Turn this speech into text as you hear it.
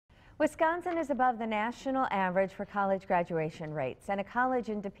Wisconsin is above the national average for college graduation rates, and a college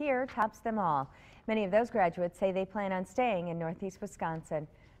in De Pere tops them all. Many of those graduates say they plan on staying in Northeast Wisconsin.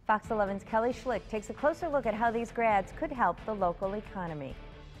 Fox 11's Kelly Schlick takes a closer look at how these grads could help the local economy.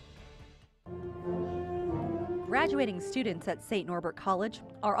 Graduating students at St. Norbert College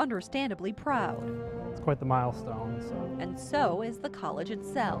are understandably proud. It's quite the milestone. And so is the college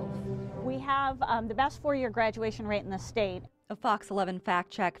itself. We have the best four-year graduation rate in the state. A Fox 11 fact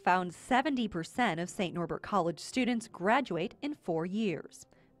check found 70% of St. Norbert College students graduate in 4 years.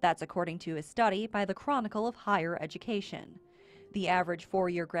 That's according to a study by the Chronicle of Higher Education. The average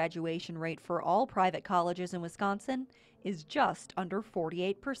four-year graduation rate for all private colleges in Wisconsin is just under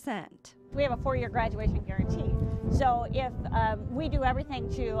 48%. We have a four-year graduation guarantee. So if we do everything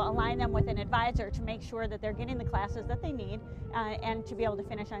to align them with an advisor to make sure that they're getting the classes that they need and to be able to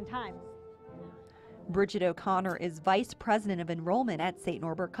finish on time. Bridget O'Connor is Vice President of Enrollment at St.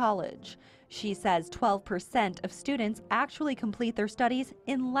 Norbert College. She says 12% of students actually complete their studies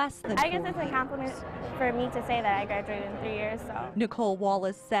in less than 4 I guess it's a compliment for me to say that I graduated in 3 years. So Nicole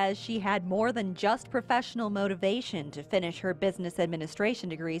Wallace says she had more than just professional motivation to finish her business administration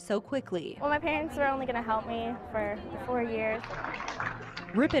degree so quickly. well, my parents were only going to help me for 4 years.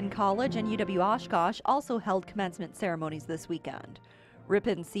 Ripon College and UW-Oshkosh also held commencement ceremonies this weekend.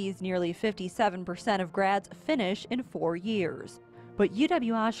 Ripon sees nearly 57% of grads finish in 4 years. But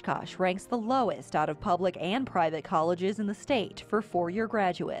UW-Oshkosh ranks the lowest out of public and private colleges in the state for four-year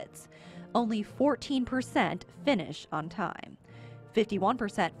graduates. Only 14% finish on time.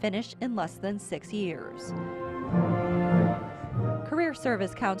 51% finish in less than 6 years. Career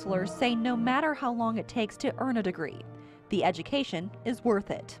service counselors say no matter how long it takes to earn a degree, the education is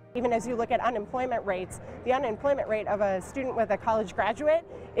worth it. Even as you look at unemployment rates, the unemployment rate of a student with a college graduate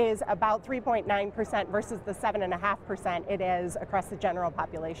is about 3.9% versus the 7.5% it is across the general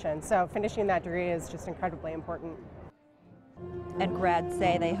population. So finishing that degree is just incredibly important. And grads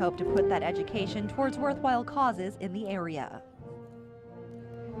say they hope to put that education towards worthwhile causes in the area.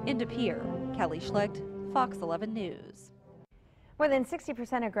 In De Pere, Kelly Schlicht, Fox 11 News. More than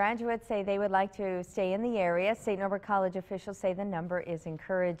 60% of graduates say they would like to stay in the area. St. Norbert College officials say the number is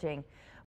encouraging.